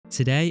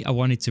Today I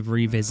wanted to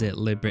revisit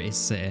Liberty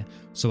City,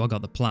 so I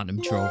got the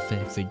Platinum Trophy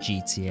for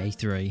GTA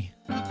 3.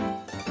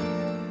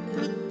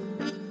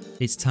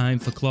 It's time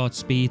for Claude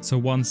Speed to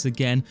once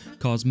again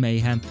cause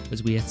mayhem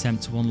as we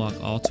attempt to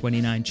unlock all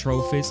 29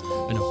 trophies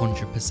and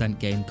 100%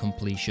 game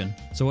completion.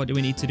 So what do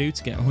we need to do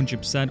to get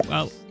 100%?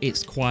 Well,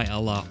 it's quite a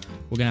lot.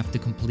 We're going to have to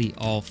complete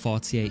all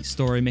 48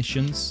 story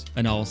missions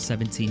and all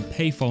 17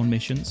 payphone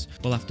missions.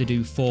 We'll have to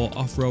do 4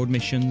 off-road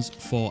missions,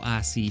 4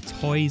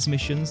 RC Toys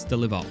missions,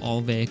 deliver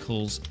all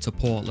vehicles to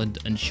Portland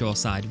and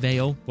Shoreside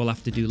Vale. We'll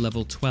have to do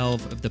level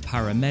 12 of the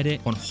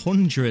paramedic,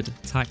 100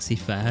 taxi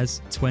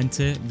fares,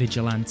 20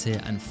 vigilante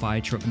and fire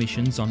truck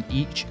missions on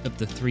each of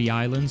the 3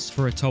 islands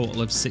for a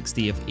total of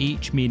 60 of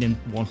each, meaning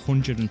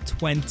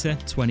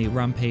 20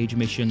 rampage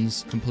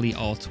missions, complete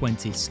all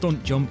 20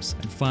 stunt jumps,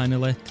 and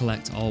finally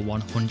collect all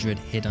 100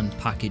 hidden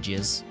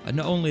packages. And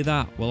not only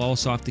that, we'll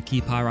also have to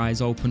keep our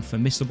eyes open for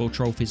missable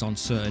trophies on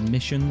certain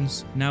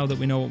missions. Now that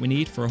we know what we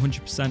need for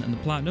 100% and the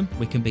platinum,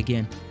 we can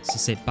begin. So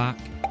sit back,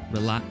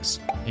 relax,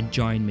 and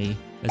join me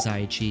as I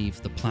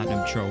achieve the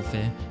platinum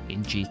trophy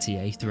in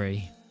GTA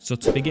 3. So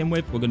to begin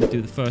with, we're going to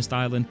do the first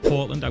island,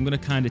 Portland. I'm going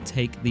to kind of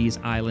take these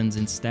islands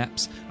in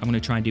steps. I'm going to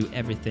try and do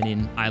everything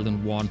in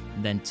island 1,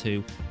 then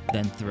 2,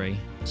 then 3.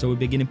 So we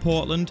begin in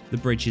Portland. The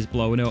bridge is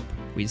blowing up.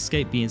 We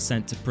escape being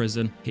sent to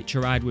prison. Hitch a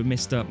ride with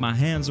Mr. My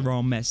hands are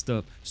all messed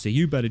up, so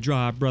you better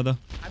drive, brother.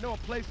 I know a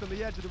place on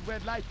the edge of the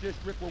red light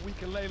district where we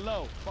can lay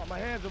low, but my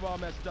hands are all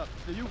messed up,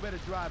 so you better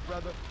drive,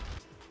 brother.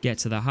 Get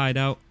to the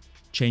hideout,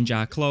 change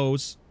our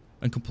clothes,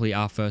 and complete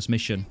our first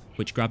mission,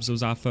 which grabs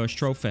us our first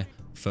trophy.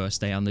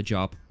 First day on the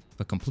job.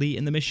 For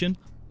completing the mission,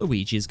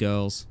 Luigi's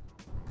Girls.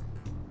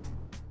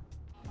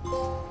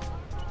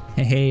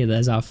 Hey,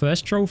 there's our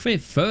first trophy.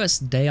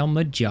 First day on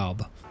the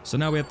job. So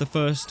now we have the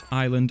first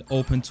island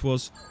open to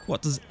us.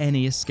 What does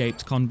any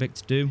escaped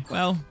convict do?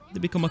 Well, they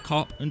become a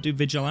cop and do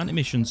vigilante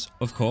missions,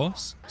 of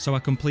course. So I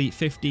complete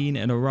 15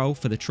 in a row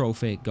for the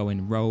trophy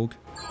going rogue.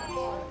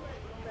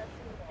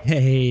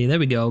 Hey, there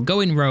we go,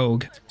 going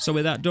rogue. So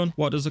with that done,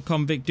 what does a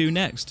convict do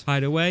next?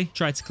 Hide away,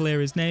 try to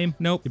clear his name?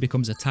 Nope, he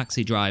becomes a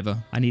taxi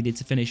driver. I needed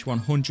to finish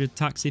 100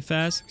 taxi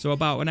fares, so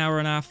about an hour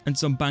and a half and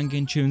some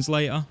banging tunes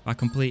later, I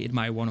completed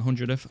my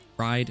 100th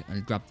ride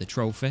and grabbed the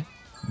trophy.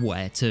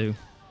 Where to?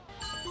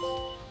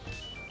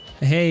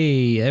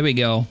 Hey, there we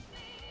go.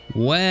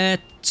 Where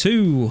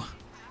to?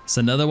 It's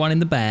another one in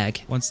the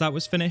bag. Once that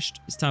was finished,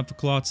 it's time for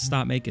Claude to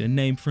start making a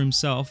name for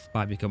himself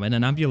by becoming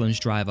an ambulance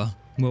driver.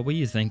 What were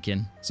you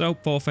thinking? So,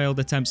 4 failed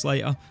attempts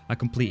later, I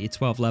completed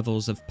 12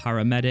 levels of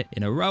paramedic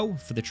in a row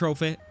for the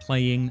trophy,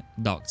 playing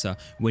doctor.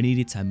 We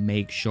needed to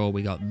make sure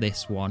we got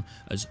this one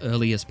as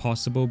early as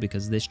possible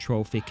because this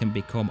trophy can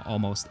become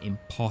almost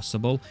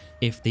impossible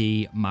if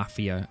the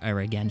mafia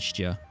are against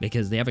you,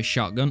 because they have a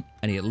shotgun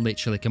and it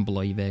literally can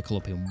blow your vehicle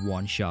up in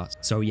one shot.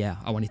 So yeah,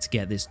 I wanted to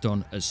get this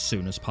done as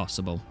soon as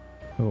possible.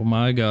 Oh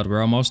my god,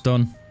 we're almost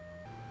done.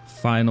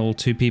 Final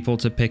 2 people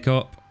to pick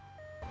up.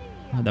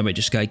 And then we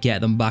just gotta get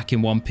them back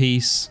in one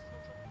piece.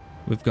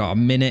 We've got a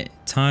minute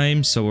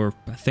time, so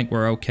I think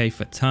we're okay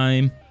for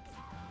time.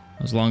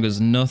 As long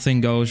as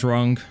nothing goes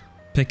wrong.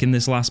 Picking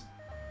this last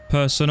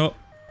person up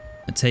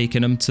and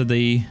taking them to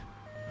the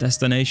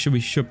destination, we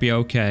should be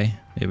okay.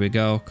 Here we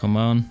go, come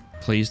on.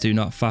 Please do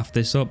not faff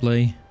this up,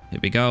 Lee. Here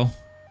we go.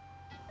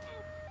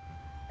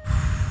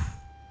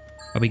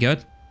 Are we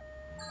good?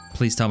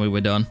 Please tell me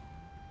we're done.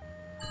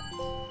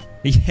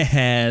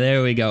 Yeah,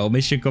 there we go.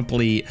 Mission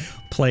complete.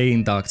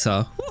 Playing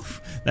doctor.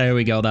 Whew. There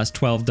we go. That's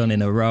 12 done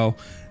in a row.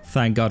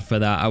 Thank God for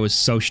that. I was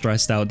so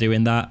stressed out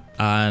doing that.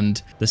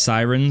 And the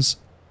sirens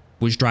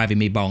was driving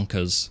me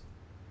bonkers.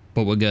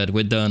 But we're good.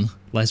 We're done.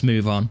 Let's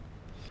move on.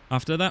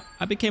 After that,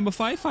 I became a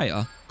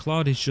firefighter.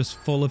 Claude is just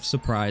full of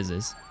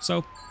surprises.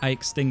 So I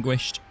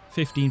extinguished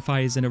 15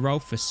 fires in a row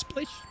for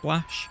Splish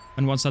Splash.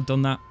 And once I'd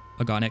done that,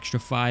 I got an extra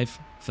 5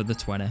 for the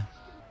 20.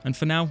 And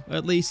for now,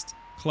 at least,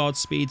 Claude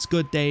Speed's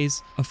good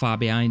days are far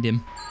behind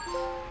him.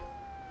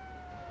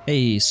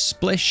 Hey,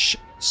 Splish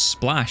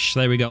Splash.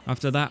 There we go.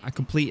 After that, I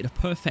completed a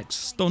perfect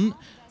stunt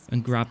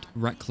and grabbed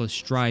reckless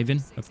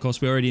driving. Of course,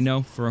 we already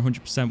know for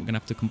 100% we're going to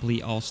have to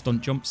complete all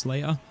stunt jumps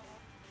later.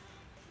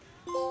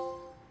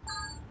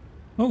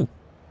 Oh,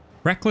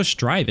 reckless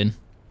driving.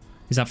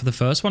 Is that for the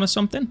first one or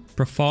something?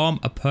 Perform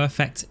a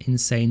perfect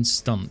insane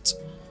stunt.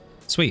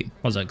 Sweet.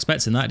 Wasn't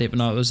expecting that. I didn't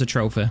know it was a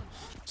trophy.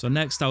 So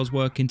next I was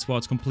working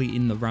towards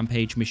completing the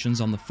rampage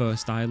missions on the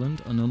first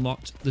island and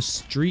unlocked the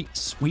Street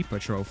Sweeper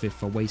trophy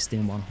for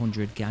wasting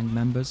 100 gang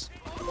members.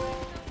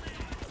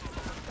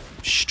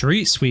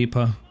 Street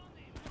Sweeper.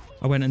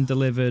 I went and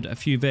delivered a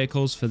few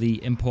vehicles for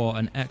the import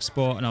and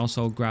export and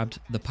also grabbed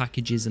the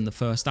packages in the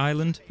first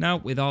island. Now,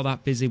 with all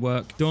that busy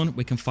work done,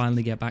 we can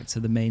finally get back to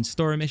the main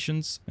story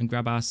missions and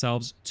grab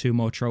ourselves 2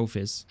 more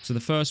trophies. So the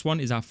first one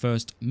is our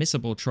first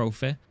missable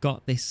trophy.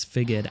 Got this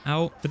figured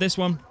out. For this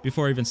one,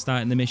 before even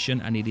starting the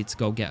mission, I needed to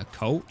go get a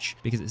coach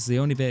because it's the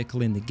only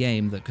vehicle in the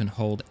game that can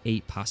hold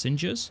 8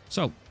 passengers.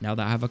 So now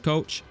that I have a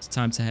coach, it's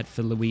time to head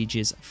for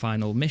Luigi's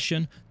final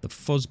mission, the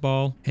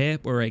fuzzball. Here,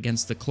 we're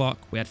against the clock.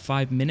 We had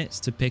 5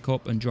 minutes to pick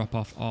up and drop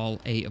off all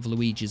 8 of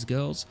Luigi's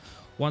girls.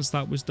 Once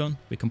that was done,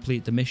 we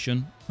complete the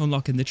mission,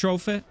 unlocking the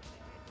trophy.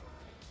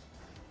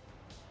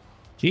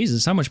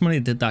 Jesus, how much money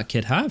did that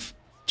kid have?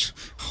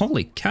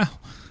 Holy cow.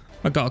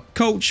 I got a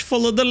coach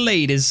full of the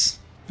ladies.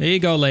 There you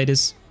go,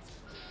 ladies.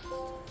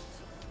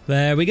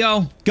 There we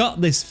go.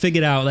 Got this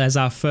figured out. There's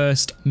our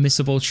first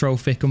missable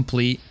trophy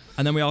complete.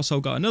 And then we also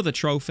got another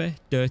trophy,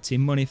 dirty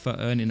money for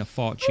earning a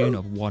fortune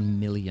of 1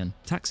 million.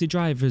 Taxi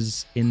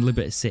drivers in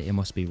Liberty City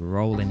must be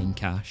rolling in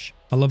cash.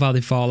 I love how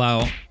they fall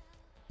out.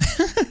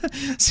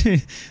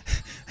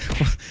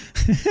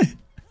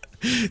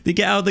 They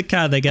get out of the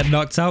car, they get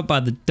knocked out by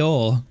the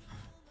door.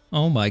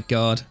 Oh my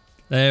god.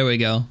 There we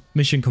go.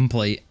 Mission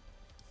complete.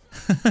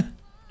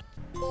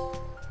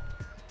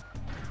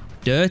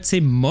 Dirty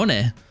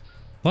money.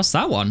 What's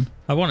that one?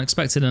 I wasn't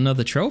expecting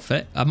another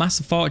trophy. A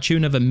massive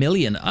fortune of 1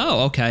 million.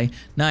 Oh, okay.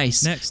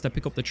 Nice. Next, I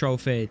pick up the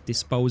trophy,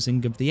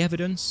 disposing of the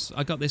evidence.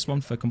 I got this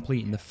one for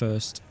completing the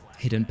first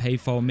hidden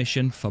payphone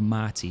mission for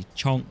Marty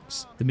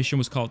Chonks. The mission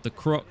was called The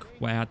Crook,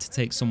 where I had to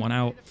take someone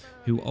out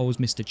who owes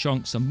Mr.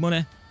 Chonks some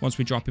money. Once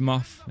we drop him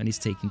off and he's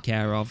taken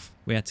care of,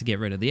 we had to get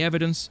rid of the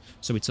evidence.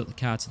 So we took the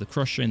car to the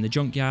crusher in the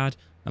junkyard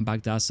and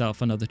bagged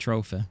ourselves another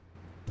trophy.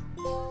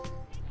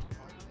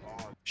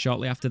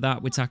 Shortly after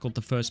that, we tackled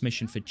the first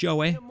mission for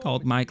Joey,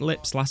 called Mike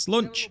Lips Last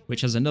Lunch,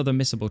 which has another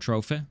missable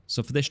trophy.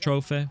 So for this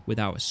trophy,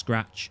 without a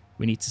scratch,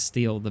 we need to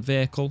steal the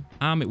vehicle,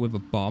 arm it with a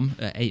bomb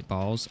at 8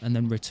 balls, and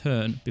then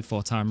return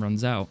before time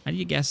runs out. And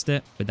you guessed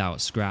it, without a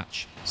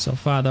scratch. So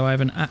far though, I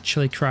haven't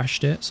actually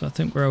crashed it, so I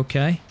think we're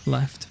okay.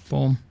 Left,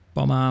 boom,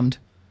 bomb armed.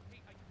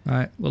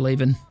 Right, we're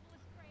leaving.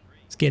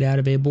 Let's get out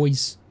of here,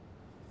 boys.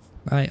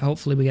 Right,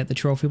 hopefully we get the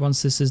trophy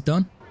once this is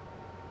done.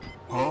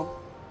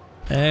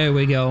 There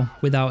we go,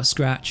 without a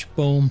scratch,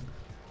 boom,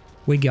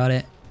 we got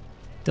it.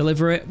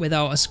 Deliver it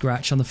without a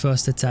scratch on the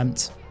first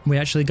attempt. We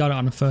actually got it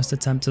on the first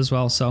attempt as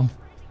well, so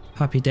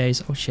happy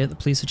days. Oh shit, the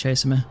police are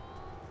chasing me.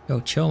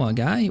 Yo, chill my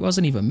guy, it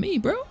wasn't even me,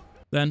 bro.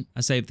 Then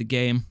I saved the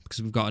game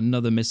because we've got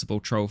another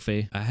missable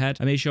trophy ahead.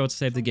 I made sure to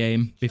save the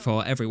game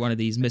before every one of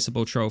these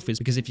missable trophies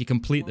because if you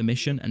complete the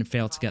mission and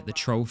fail to get the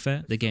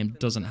trophy, the game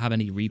doesn't have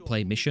any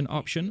replay mission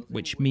option,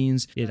 which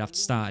means you'd have to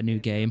start a new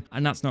game,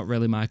 and that's not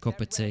really my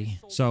cup of tea.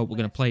 So we're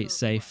going to play it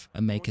safe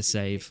and make a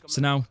save. So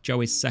now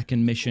Joey's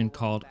second mission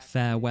called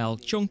Farewell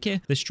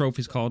Chunky. This trophy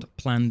is called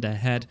Planned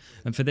Ahead,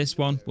 and for this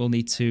one we'll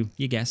need to,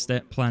 you guessed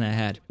it, plan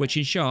ahead, which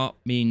in short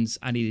means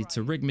I needed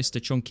to rig Mr.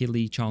 Chunky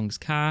Lee Chong's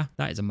car,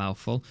 that is a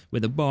mouthful,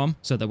 with a bomb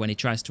so that when he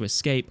tries to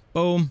escape,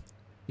 boom,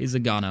 he's a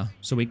goner.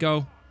 So we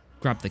go,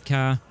 grab the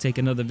car, take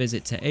another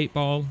visit to 8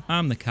 Ball,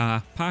 arm the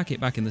car, park it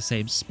back in the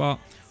same spot.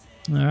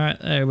 All right,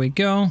 there we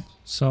go.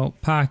 So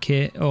park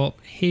it up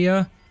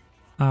here,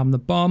 arm the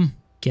bomb,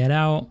 get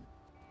out.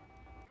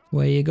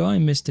 Where you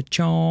going, Mr.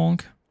 Chong?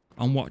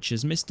 And watch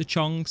as Mr.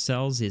 Chong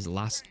sells his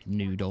last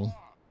noodle.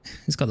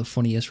 He's got the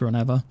funniest run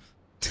ever.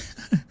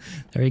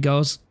 There he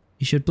goes.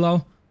 You should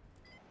blow.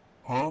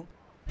 Huh?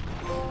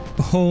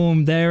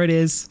 Boom, there it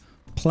is.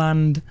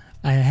 Planned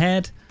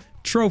ahead.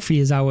 Trophy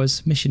is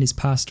ours. Mission is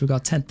passed. We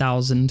got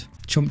 10,000.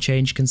 Chump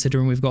change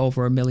considering we've got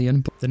over 1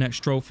 million. The next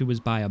trophy was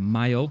by a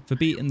mile for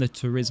beating the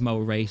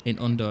Turismo race in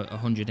under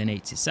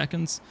 180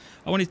 seconds.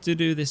 I wanted to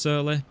do this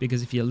early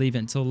because if you leave it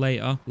until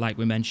later, like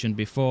we mentioned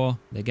before,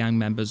 the gang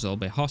members will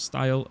be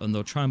hostile and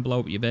they'll try and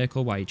blow up your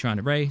vehicle while you're trying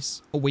to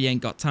race. But we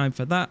ain't got time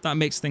for that. That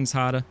makes things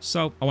harder.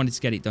 So I wanted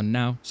to get it done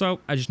now. So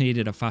I just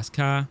needed a fast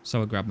car.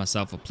 So I grabbed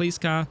myself a police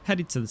car,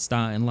 headed to the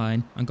starting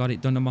line and got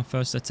it done on my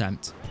first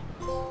attempt.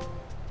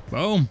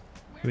 Boom.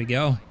 Here we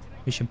go.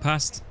 Mission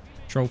passed.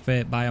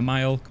 Trophy by a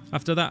mile.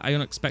 After that, I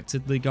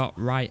unexpectedly got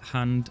Right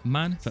Hand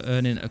Man for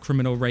earning a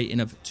criminal rating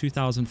of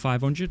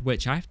 2,500,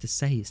 which I have to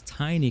say is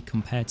tiny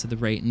compared to the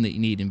rating that you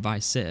need in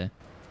Vice City.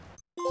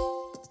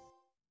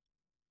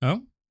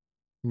 Oh?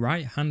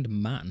 Right Hand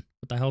Man.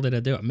 What the hell did I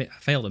do? I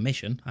failed a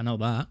mission. I know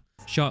that.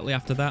 Shortly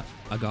after that,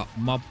 I got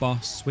Mob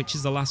Boss, which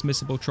is the last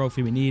missable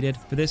trophy we needed.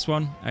 For this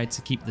one, I had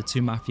to keep the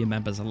 2 Mafia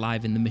members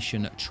alive in the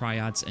mission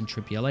Triads and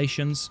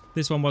Tribulations.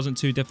 This one wasn't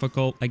too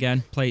difficult.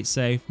 Again, play it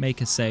safe,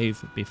 make a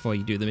save before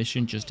you do the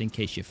mission, just in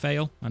case you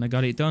fail. And I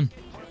got it done.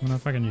 I wonder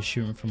if I can just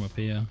shoot them from up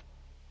here.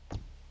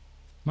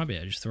 Might be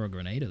able to just throw a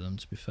grenade at them,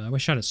 to be fair. I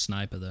wish I had a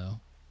sniper, though.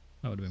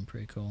 That would have been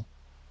pretty cool.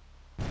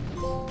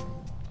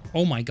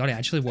 Oh my god, it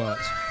actually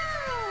worked.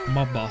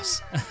 Mob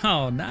Boss.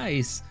 Oh,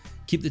 nice.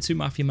 Keep the 2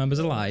 Mafia members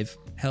alive.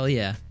 Hell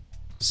yeah.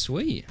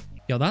 Sweet.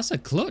 Yo, that's a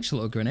clutch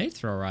little grenade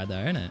throw right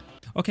there, isn't it?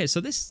 Okay,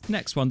 so this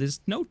next one, there's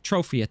no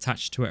trophy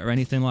attached to it or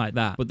anything like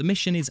that, but the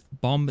mission is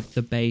Bomb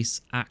the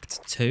Base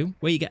Act 2,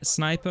 where you get a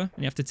sniper and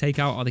you have to take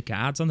out all the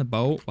guards on the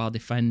boat while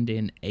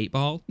defending 8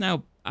 Ball.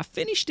 Now, I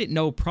finished it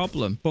no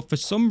problem, but for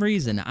some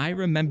reason, I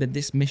remember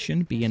this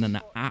mission being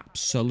an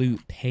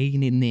absolute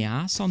pain in the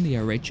ass on the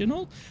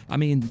original. I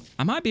mean,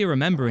 I might be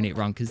remembering it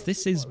wrong because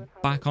this is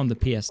back on the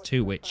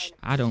PS2, which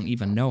I don't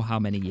even know how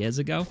many years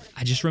ago.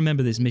 I just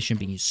remember this mission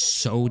being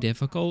so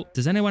difficult.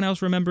 Does anyone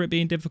else remember it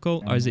being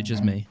difficult, or is it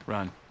just me?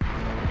 Run.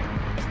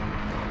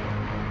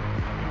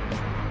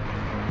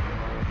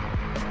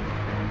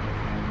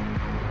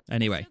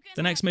 Anyway,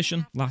 the next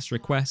mission, Last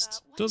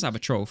Request, does have a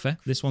trophy.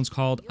 This one's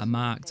called A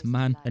Marked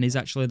Man and is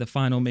actually the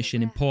final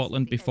mission in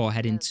Portland before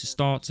heading to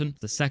Staunton,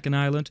 the second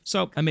island.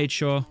 So I made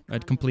sure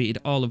I'd completed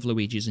all of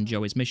Luigi's and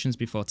Joey's missions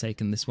before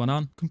taking this one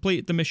on.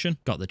 Completed the mission,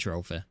 got the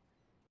trophy.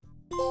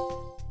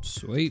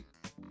 Sweet.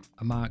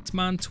 A Marked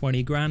Man,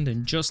 20 grand,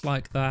 and just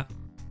like that,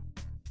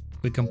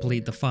 we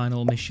complete the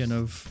final mission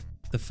of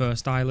the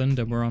first island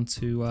and we're on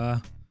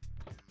to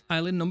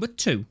island number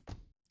 2.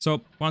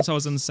 So once I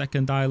was on the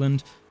second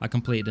island, I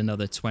completed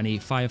another 20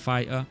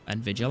 firefighter and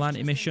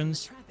vigilante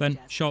missions. Then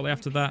shortly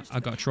after that,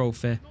 I got a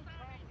trophy.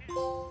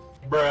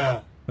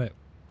 Bruh. Wait,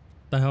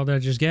 the hell did I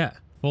just get?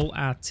 Full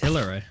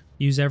artillery.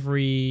 Use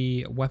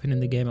every weapon in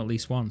the game at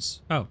least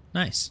once. Oh,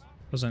 nice.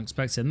 Wasn't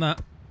expecting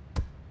that.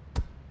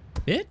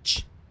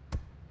 Bitch.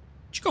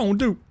 What you gonna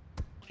do?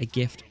 A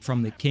gift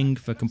from the king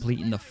for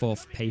completing the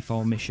 4th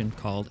payphone mission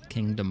called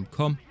Kingdom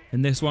Come.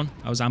 In this one,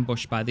 I was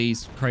ambushed by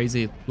these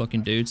crazy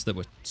looking dudes that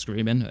were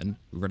screaming and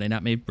running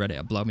at me, ready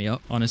to blow me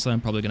up. Honestly, I'm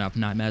probably gonna have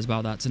nightmares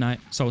about that tonight.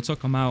 So I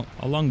took them out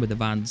along with the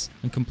vans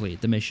and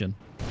completed the mission.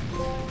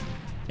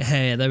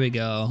 Hey, there we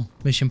go.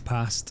 Mission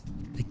passed.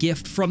 A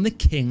gift from the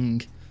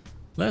king.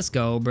 Let's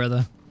go,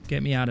 brother.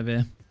 Get me out of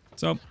here.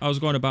 So I was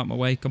going about my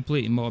way,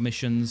 completing more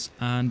missions,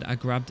 and I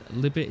grabbed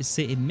Liberty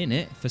City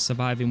Minute for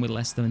surviving with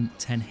less than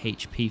 10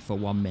 HP for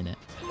 1 minute.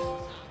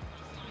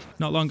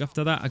 Not long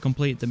after that, I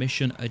completed the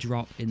mission A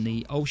Drop in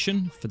the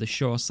Ocean for the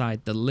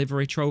Shoreside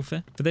Delivery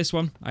Trophy. For this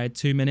one, I had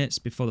 2 minutes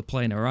before the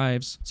plane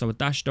arrives, so I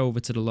dashed over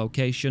to the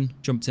location,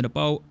 jumped in a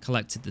boat,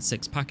 collected the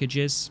 6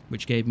 packages,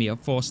 which gave me a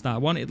 4-star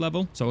wanted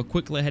level, so I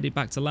quickly headed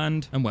back to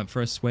land and went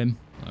for a swim.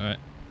 Alright,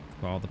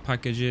 for all the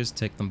packages,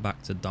 take them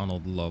back to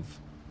Donald Love.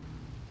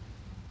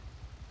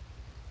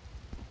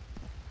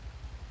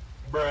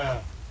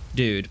 Bruh.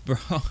 Dude, bro.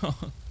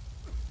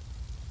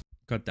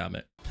 God damn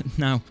it.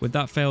 Now, with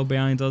that fail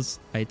behind us,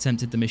 I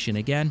attempted the mission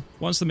again.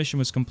 Once the mission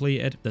was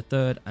completed, the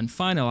 3rd and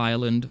final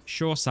island,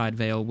 Shoreside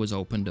Vale, was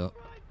opened up.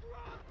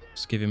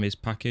 Just give him his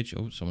package.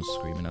 Oh, someone's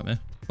screaming at me.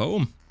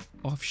 Boom.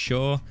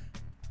 Offshore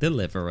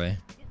delivery.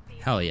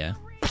 Hell yeah.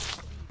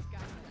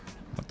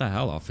 What the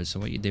hell, officer?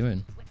 What are you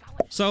doing?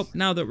 So,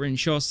 now that we're in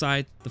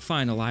Shoreside, the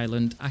final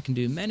island, I can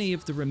do many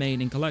of the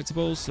remaining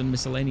collectibles and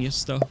miscellaneous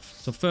stuff.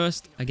 So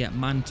first, I get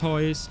Man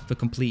Toys for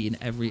completing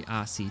every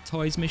RC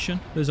Toys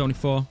mission. There's only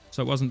 4,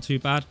 so it wasn't too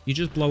bad. You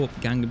just blow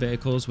up gang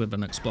vehicles with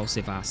an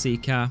explosive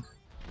RC car.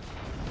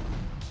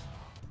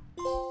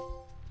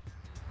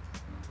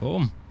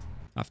 Boom.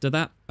 After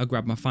that, I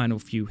grabbed my final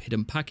few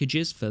hidden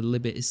packages for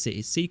Liberty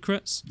City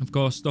Secrets. Of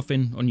course,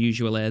 nothing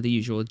unusual here, the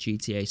usual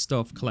GTA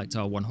stuff. Collect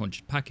all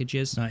 100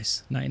 packages.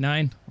 Nice.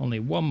 99. Only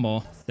 1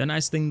 more. The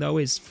nice thing though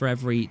is for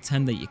every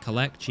 10 that you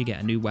collect, you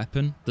get a new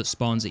weapon that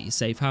spawns at your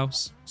safe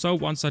house. So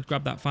once I'd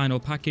grabbed that final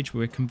package,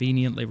 we were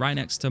conveniently right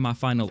next to my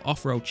final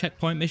off-road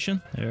checkpoint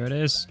mission. There it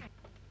is.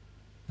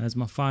 There's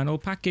my final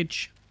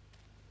package.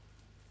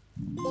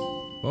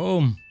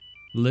 Boom.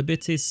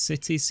 Liberty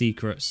City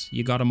Secrets.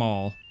 You got them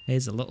all.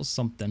 Here's a little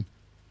something.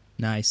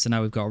 Nice. So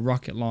now we've got a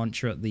rocket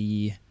launcher at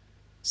the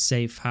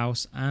safe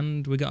house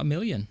and we got 1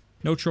 million.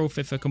 No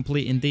trophy for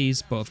completing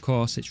these, but of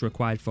course it's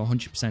required for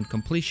 100%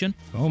 completion.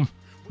 Boom.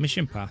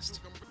 Mission passed.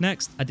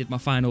 Next, I did my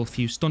final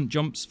few stunt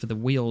jumps for the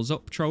Wheels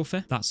Up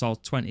trophy. That's all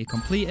 20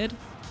 completed.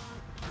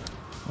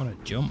 What a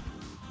jump.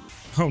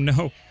 Oh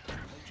no.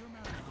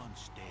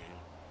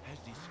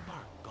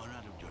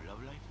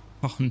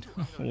 Oh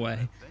no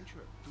way.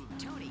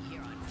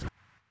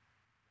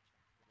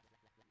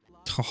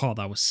 Oh,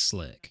 that was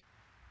slick.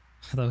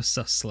 That was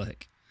so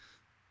slick.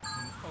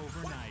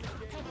 Overnight.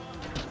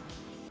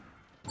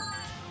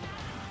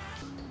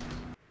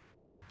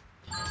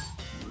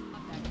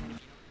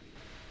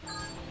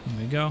 There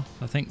we go.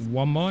 I think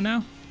 1 more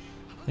now.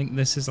 I think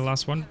this is the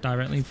last one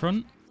directly in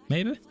front.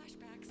 Maybe.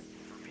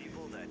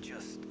 People that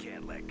just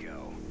can't let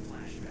go.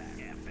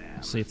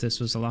 Let's see if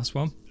this was the last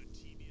one.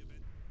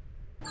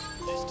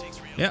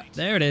 Yep,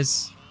 there it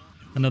is.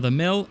 Another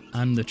mill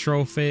and the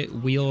trophy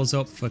Wheels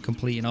Up for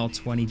completing all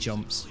 20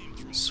 jumps.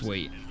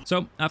 Sweet.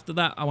 So after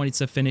that, I wanted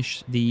to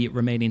finish the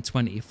remaining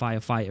 20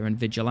 firefighter and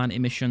vigilante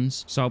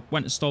missions. So I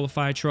went and stole a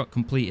fire truck,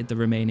 completed the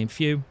remaining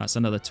few. That's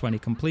another 20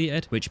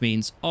 completed, which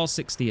means all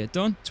 60 are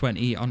done,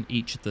 20 on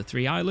each of the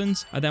 3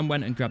 islands. I then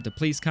went and grabbed a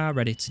police car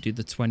ready to do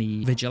the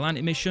 20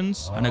 vigilante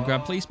missions. And I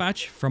grabbed police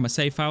badge from a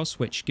safe house,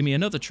 which gave me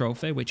another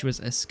trophy, which was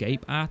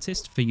escape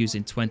artist for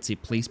using 20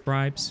 police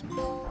bribes.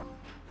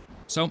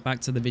 So back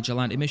to the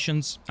vigilante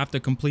missions. After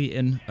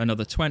completing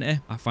another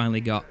 20, I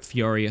finally got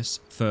Furious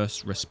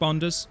First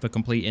Responders for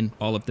completing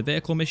all of the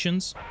vehicle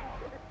missions.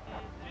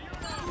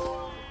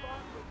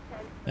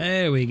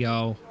 There we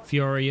go.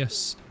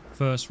 Furious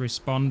First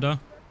Responder.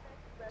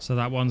 So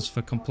that one's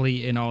for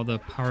completing all the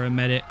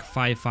paramedic,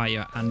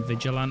 firefighter and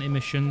vigilante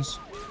missions.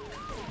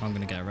 I'm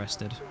gonna get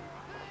arrested.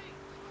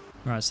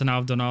 Right, so now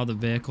I've done all the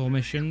vehicle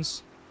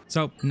missions.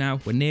 So now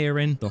we're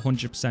nearing the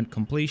 100%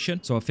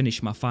 completion. So I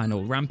finished my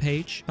final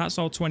rampage. That's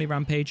all 20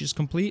 rampages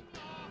complete.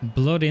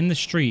 Blood in the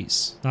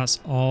streets. That's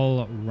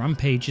all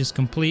rampages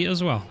complete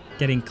as well.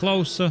 Getting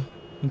closer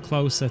and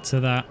closer to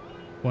that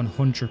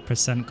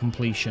 100%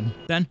 completion.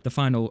 Then the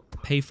final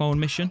payphone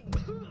mission.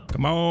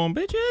 Come on,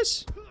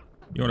 bitches.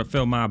 You want to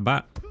fill my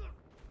bat?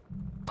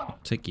 I'll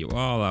take you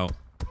all out.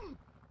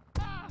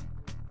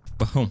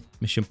 Boom.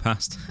 Mission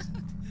passed.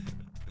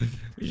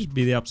 We just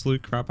beat the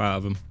absolute crap out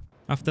of them.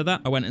 After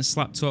that, I went and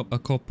slapped up a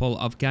couple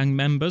of gang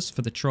members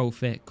for the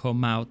trophy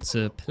Come Out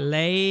to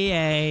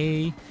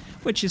Play,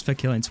 which is for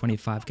killing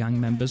 25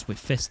 gang members with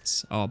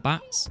fists or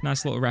bats.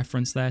 Nice little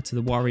reference there to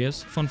the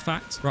Warriors. Fun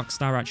fact,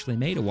 Rockstar actually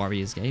made a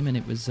Warriors game and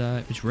it was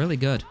really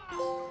good.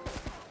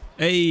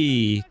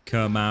 Hey,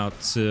 come out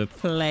to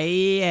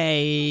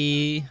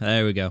play.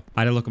 There we go.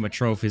 I had a look at my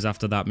trophies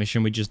after that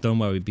mission we just done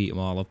where we beat them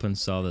all up and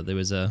saw that there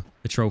was a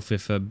trophy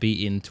for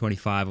beating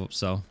 25 up,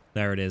 so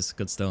there it is.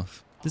 Good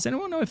stuff. Does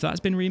anyone know if that's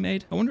been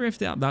remade? I wonder if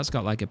that's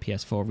got like a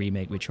PS4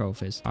 remake with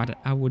trophies.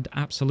 I would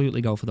absolutely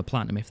go for the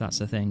platinum if that's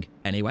the thing.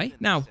 Anyway,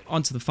 now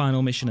on to the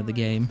final mission of the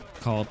game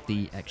called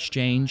the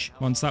Exchange.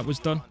 Once that was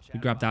done, we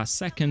grabbed our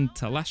second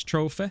to last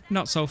trophy.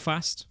 Not so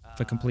fast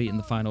for completing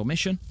the final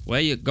mission.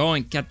 Where you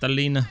going,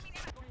 Catalina?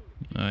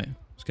 All right,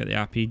 let's get the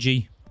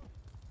RPG.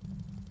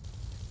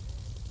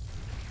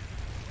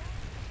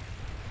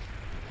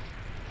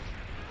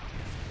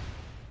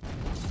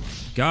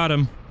 Got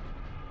him.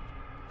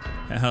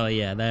 Hell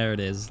yeah, there it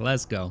is.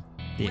 Let's go.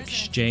 The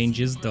exchange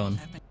is done.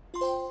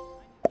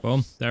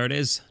 Boom, there it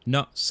is.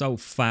 Not so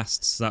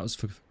fast. So that was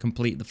for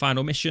complete the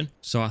final mission.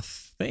 So I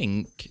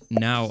think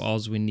now all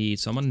we need,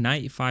 so I'm on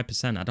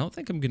 95%. I don't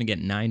think I'm going to get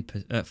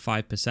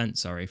 5%,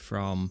 sorry,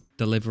 from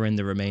delivering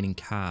the remaining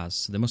cars.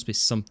 So there must be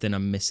something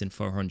I'm missing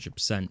for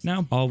 100%.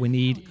 Now, all we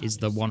need is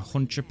the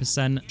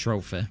 100%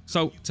 trophy.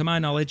 So to my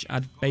knowledge,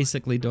 I'd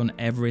basically done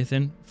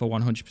everything for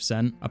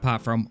 100%,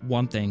 apart from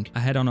one thing. I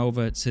head on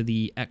over to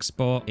the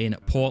export in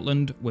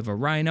Portland with a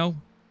Rhino,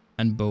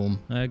 and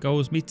boom, there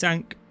goes me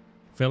tank.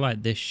 I feel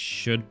like this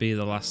should be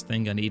the last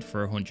thing I need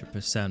for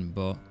 100%,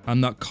 but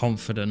I'm not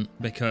confident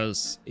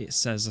because it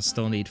says I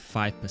still need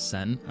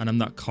 5%, and I'm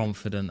not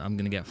confident I'm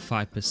going to get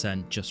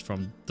 5% just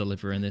from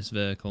delivering this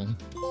vehicle.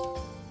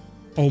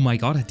 Oh my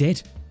god, I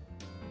did!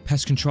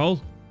 Pest control?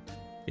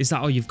 Is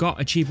that all you've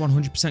got? Achieve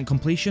 100%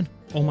 completion?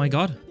 Oh my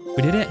god,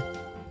 we did it!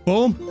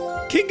 Boom!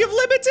 King of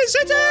Liberty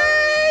City!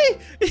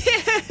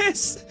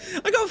 Yes!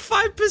 I got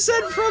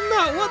 5% from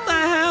that. What the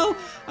hell?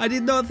 I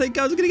did not think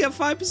I was going to get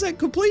 5%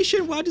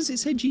 completion. Why does it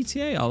say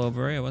GTA all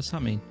over here? What's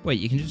that mean?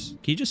 Wait, can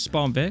you just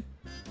spawn big?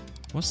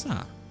 What's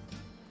that?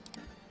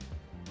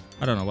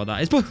 I don't know what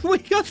that is, but we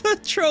got the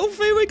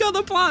trophy. We got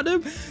the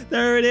platinum.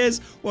 There it is.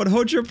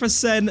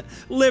 100%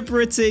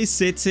 Liberty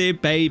City,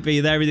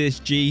 baby. There it is.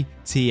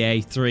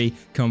 GTA 3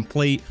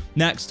 complete.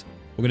 Next,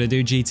 we're going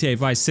to do GTA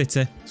Vice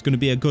City. It's going to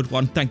be a good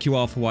one. Thank you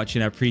all for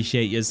watching. I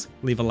appreciate yous.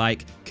 Leave a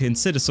like.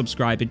 Consider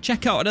subscribing.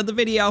 Check out another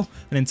video.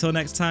 And until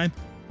next time,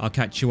 I'll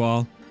catch you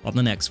all on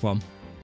the next one.